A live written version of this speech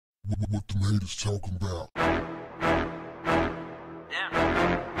what the haters talking about.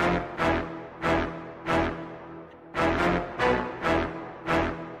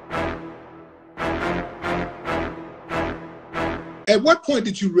 At what point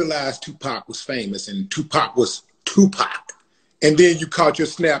did you realize Tupac was famous and Tupac was Tupac? And then you caught your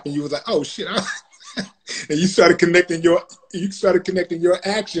snap and you was like, oh shit. And you started connecting your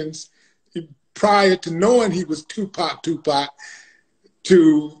actions prior to knowing he was Tupac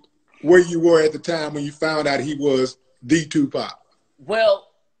to where you were at the time when you found out he was the Tupac.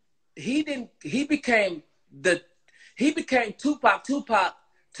 Well, he became Tupac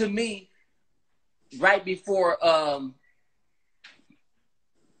to me right before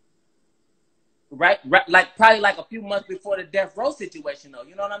like probably like a few months before the death row situation though.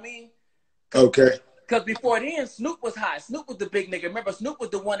 You know what I mean? Okay. Because before then, Snoop was hot. Snoop was the big nigga. Remember, Snoop was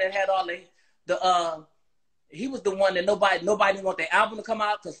the one that had all he was the one that nobody didn't want their album to come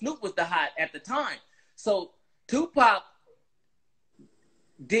out because Snoop was the hot at the time. So Tupac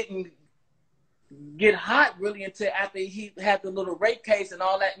didn't get hot really until after he had the little rape case and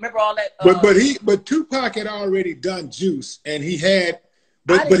all that. Remember all that? But Tupac had already done Juice, and he had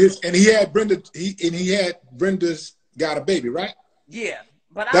Brenda's Got a Baby, right? Yeah,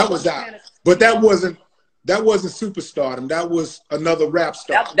 but that was out. But that wasn't superstardom. That was another rap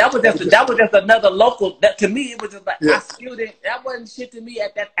star. That was just another local. That to me, it was just like I still didn't. That wasn't shit to me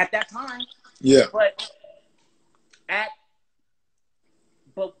at that time. Yeah. But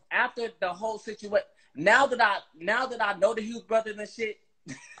after the whole situation, now that I know the Hughes brothers and shit,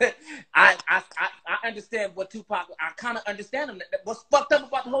 I understand what Tupac. I kind of understand him. What's fucked up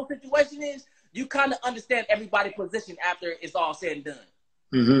about the whole situation is you kind of understand everybody's position after it's all said and done.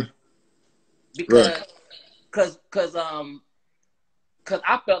 Mm-hmm. Because I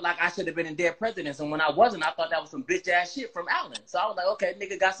felt like I should have been in Dead Presidents, and when I wasn't, I thought that was some bitch ass shit from Allen. So I was like, okay,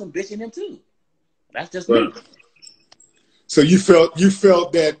 nigga got some bitch in him too. That's just me. So you felt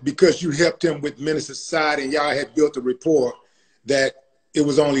that because you helped him with Menace to Society and y'all had built a rapport, that it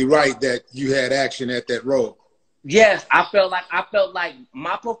was only right that you had action at that role. Yes, I felt like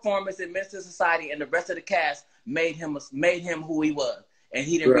my performance in Menace to Society and the rest of the cast made him who he was, and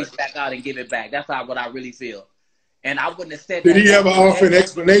he didn't reach back out and give it back. That's what I really feel. And I wouldn't have said that. Did he ever offer an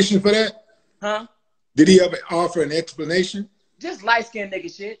explanation for that? Huh? Did he ever offer an explanation? Just light-skinned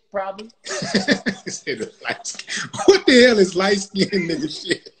nigga shit, probably. What the hell is light-skinned nigga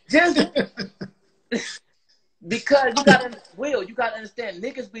shit? Just because you gotta understand,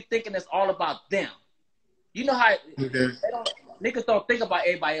 niggas be thinking it's all about them. You know how niggas don't think about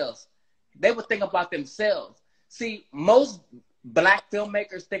everybody else. They would think about themselves. See, most black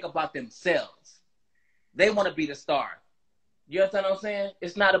filmmakers think about themselves. They want to be the star. You understand what I'm saying?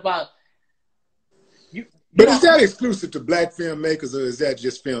 It's not about you. But is that exclusive to black filmmakers, or is that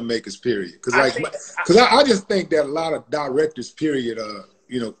just filmmakers, period? Because I just think that a lot of directors, period,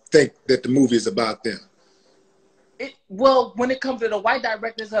 think that the movie is about them. Well, when it comes to the white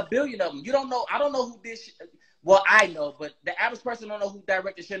directors, a billion of them. You don't know. I don't know who this. Well, I know, but the average person don't know who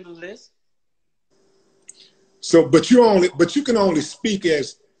directed Schindler's List. So, but you can only speak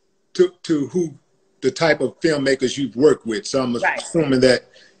as to who the type of filmmakers you've worked with. So I'm assuming that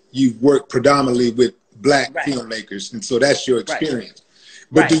you've worked predominantly with black filmmakers, and so that's your experience.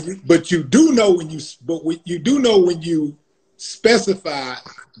 But you do know when you specify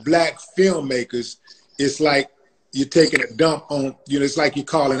black filmmakers, it's like you're taking a dump on, it's like you're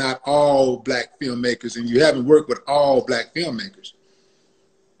calling out all black filmmakers, and you haven't worked with all black filmmakers.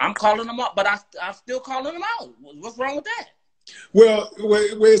 I'm calling them out, but I'm still calling them out. What's wrong with that? Well,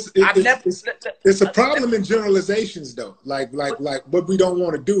 it's a problem in generalizations, though. Like what we don't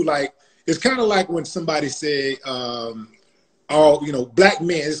want to do. Like, it's kind of like when somebody say, black men.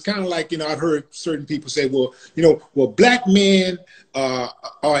 It's kind of like, I've heard certain people say, well, black men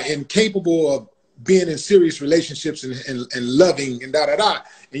are incapable of being in serious relationships and loving and da-da-da.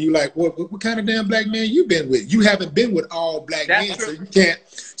 And you're like, what kind of damn black man you been with? You haven't been with all black men, so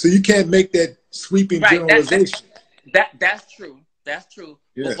you can't make that sweeping generalization. That's true. That's true.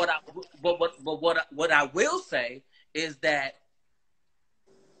 Yeah. But what I will say is that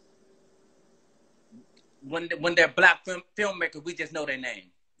when they're black filmmakers, we just know their name.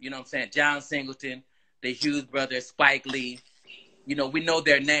 You know what I'm saying? John Singleton, the Hughes brothers, Spike Lee. We know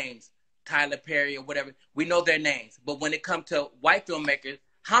their names. Tyler Perry or whatever. We know their names. But when it comes to white filmmakers,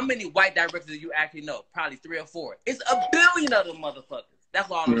 how many white directors do you actually know? Probably 3 or 4. It's a billion of them motherfuckers. That's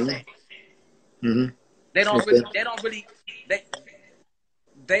all I'm saying. Mm-hmm.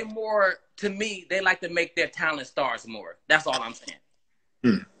 They more, to me, they like to make their talent stars more. That's all I'm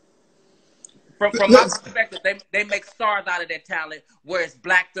saying. from my perspective, they make stars out of their talent, whereas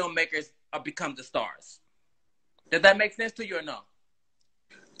black filmmakers become the stars. Does that make sense to you or no?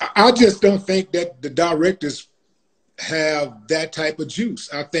 I just don't think that the directors have that type of juice.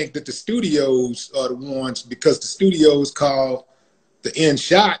 I think that the studios are the ones, because the studios call the end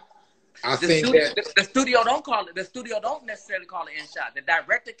shot. The studio don't call it. The studio don't necessarily call it end shot. The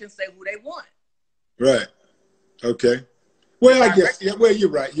director can say who they want. Right. Okay. Well, I guess. Yeah. Well, you're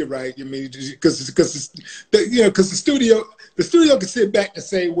right. You're right. I mean, because the studio can sit back and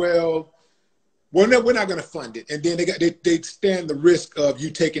say, well, no, we're not going to fund it, and then they stand the risk of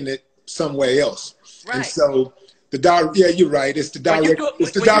you taking it somewhere else. Right. And so yeah, you're right. It's the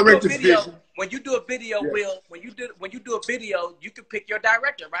director's vision. When you do a video, Will, when you do a video, you can pick your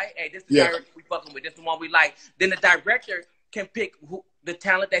director, right? Hey, this is the director we fucking with. This is the one we like. Then the director can pick the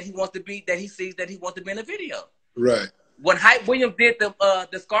talent that he wants to be, that he sees that he wants to be in a video. Right. When Hype Williams did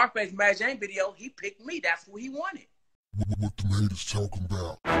the Scarface Mary Jane video, he picked me. That's who he wanted. What the haters talking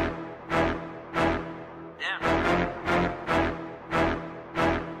about?